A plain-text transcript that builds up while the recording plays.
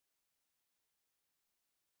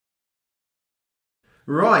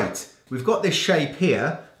Right, we've got this shape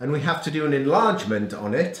here and we have to do an enlargement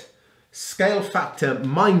on it. Scale factor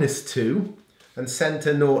 -2 and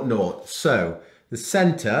center 0, 0. So the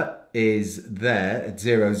center is there at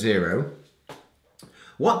 0, 0.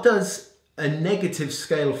 What does a negative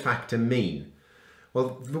scale factor mean? Well,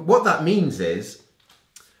 what that means is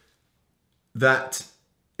that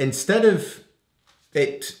instead of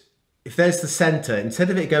it, if there's the center, instead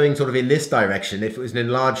of it going sort of in this direction, if it was an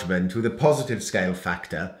enlargement with a positive scale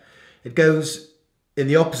factor, it goes in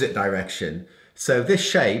the opposite direction. So this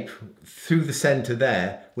shape through the center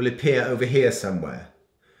there will appear over here somewhere.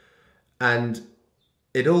 And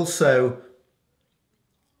it also,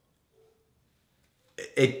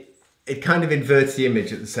 it kind of inverts the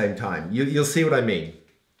image at the same time. You'll see what I mean.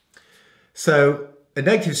 So a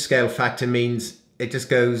negative scale factor means it just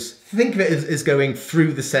goes, think of it as going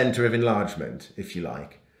through the center of enlargement, if you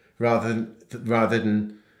like, rather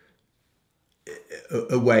than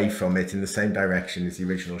away from it in the same direction as the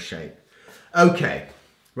original shape. Okay,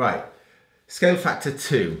 right, scale factor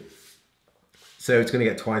 2. So it's going to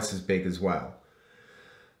get twice as big as well.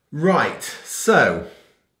 Right, so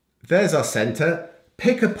there's our center.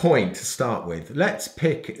 Pick a point to start with. Let's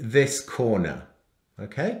pick this corner,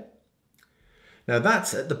 okay? Now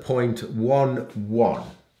that's at the point 1, 1.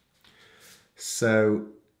 So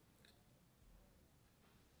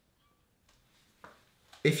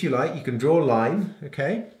if you like, you can draw a line,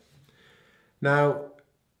 okay? Now,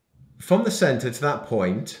 from the center to that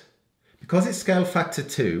point, because it's scale factor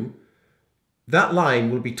 2, that line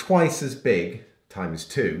will be twice as big, times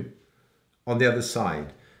 2, on the other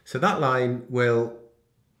side. So that line will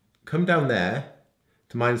come down there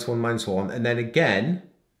to -1, -1, and then again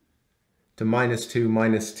to -2,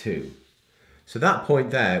 -2. So that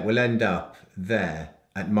point there will end up there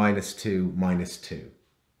at -2, -2.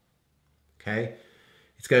 Okay?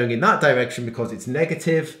 It's going in that direction because it's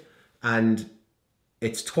negative, and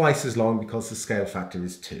it's twice as long because the scale factor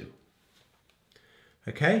is 2.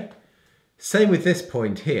 Okay? Same with this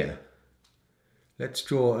point here. Let's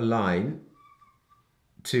draw a line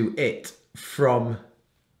to it from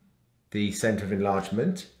the center of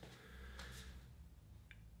enlargement.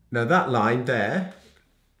 Now that line there,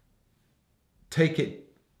 take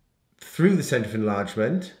it through the center of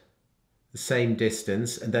enlargement, the same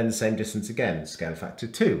distance, and then the same distance again, scale factor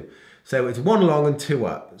 2. So it's 1 along and 2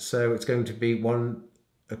 up. So it's going to be 1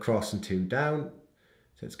 across and 2 down.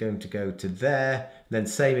 So it's going to go to there, and then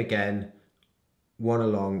same again, 1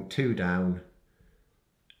 along, 2 down.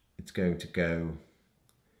 It's going to go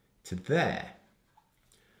to there.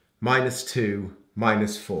 -2,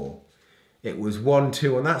 -4. It was 1,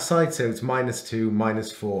 2 on that side, so it's -2,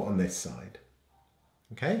 -4 on this side.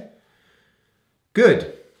 Okay?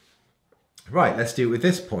 Good. Right, let's do it with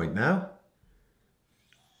this point now.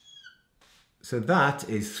 So that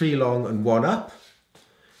is 3 long and 1 up.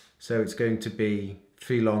 So it's going to be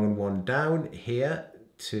 3 long and 1 down here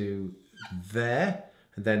to there.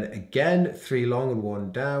 And then again, 3 long and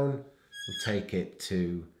 1 down. We'll take it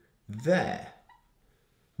to there.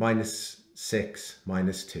 -6,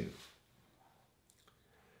 -2.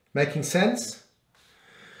 Making sense?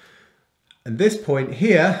 And this point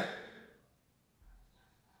here,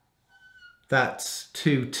 that's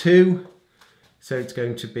 2, 2. So it's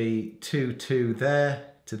going to be 2, 2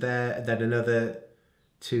 there to there, and then another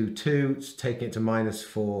 2, 2. It's taking it to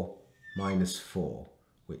 -4, -4,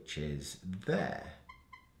 which is there.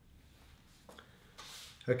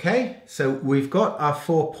 Okay, so we've got our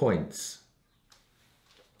 4 points.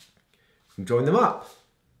 We can join them up.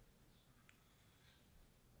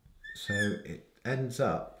 So it ends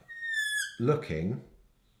up looking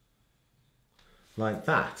like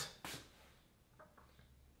that.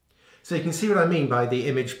 So you can see what I mean by the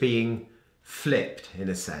image being flipped in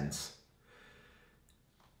a sense.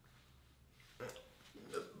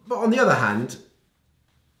 But on the other hand,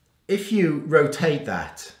 if you rotate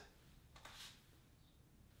that,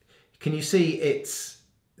 can you see it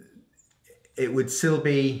would still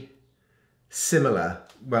be similar?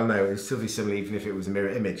 Well, no, it would still be similar even if it was a mirror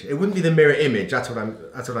image. It wouldn't be the mirror image, that's what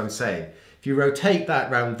I'm saying. If you rotate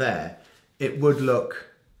that round there, it would look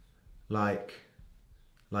like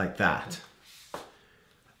that.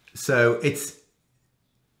 So it's,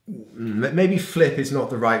 maybe flip is not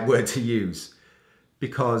the right word to use,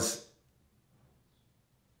 because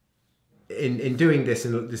in doing this,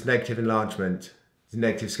 in this negative enlargement, this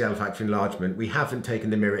negative scale factor enlargement, we haven't taken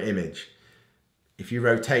the mirror image. If you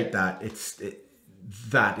rotate that,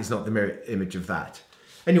 that is not the mirror image of that.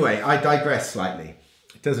 Anyway, I digress slightly.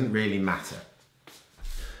 It doesn't really matter.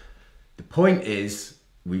 The point is,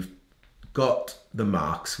 we've got the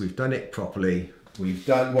marks, we've done it properly, we've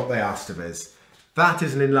done what they asked of us, That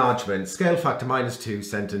is an enlargement. Scale factor -2,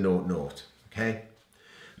 centre 0, 0. Okay?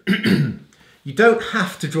 You don't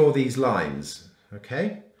have to draw these lines.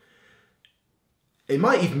 Okay? It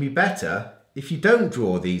might even be better if you don't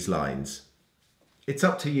draw these lines. It's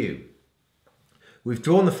up to you. We've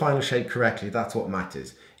drawn the final shape correctly. That's what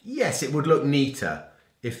matters. Yes, it would look neater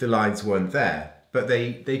if the lines weren't there, but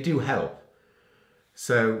they do help.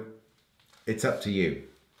 So it's up to you.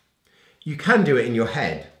 You can do it in your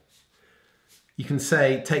head. You can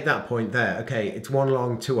say, take that point there. Okay, it's 1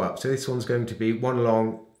 along, 2 up. So this one's going to be 1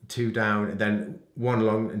 along, 2 down, and then 1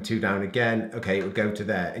 along and 2 down again. Okay, it would go to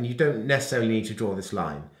there. And you don't necessarily need to draw this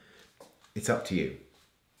line. It's up to you.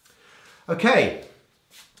 Okay,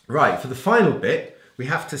 right, for the final bit, we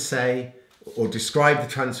have to say or describe the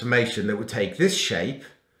transformation that would take this shape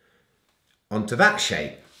onto that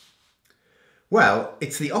shape. Well,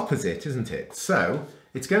 it's the opposite, isn't it? So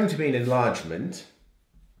it's going to be an enlargement.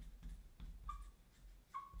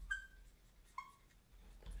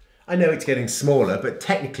 I know it's getting smaller, but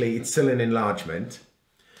technically it's still an enlargement.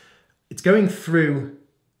 It's going through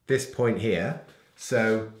this point here.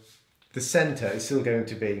 So the center is still going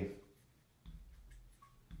to be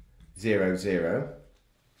 0, 0.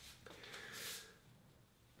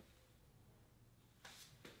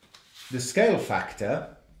 The scale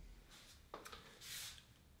factor,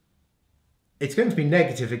 it's going to be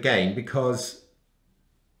negative again because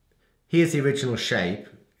here's the original shape.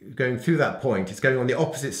 Going through that point, it's going on the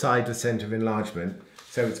opposite side of the centre of enlargement,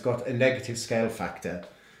 so it's got a negative scale factor.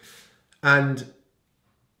 And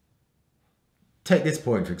take this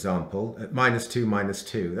point, for example, at -2,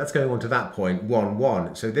 -2. That's going on to that point, 1,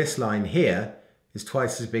 1. So this line here is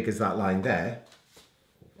twice as big as that line there,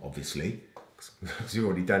 obviously, because you've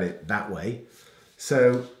already done it that way.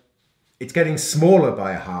 So it's getting smaller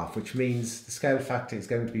by 1/2, which means the scale factor is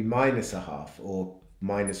going to be -1/2 or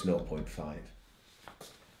 -0.5.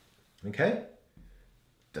 Okay?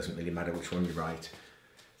 Doesn't really matter which one you write.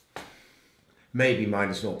 Maybe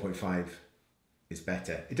 -0.5 is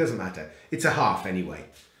better. It doesn't matter. It's 1/2 anyway.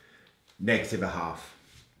 -1/2.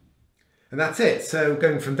 And that's it. So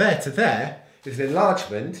going from there to there is an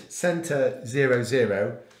enlargement, centre 0,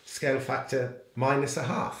 0, scale factor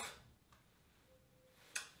 -1/2.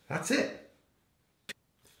 That's it.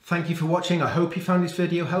 Thank you for watching. I hope you found this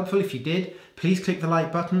video helpful. If you did, please click the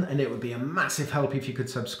like button and it would be a massive help if you could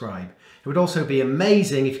subscribe. It would also be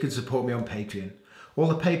amazing if you could support me on Patreon. All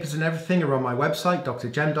the papers and everything are on my website,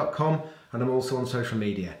 drgem.com, and I'm also on social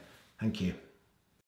media. Thank you.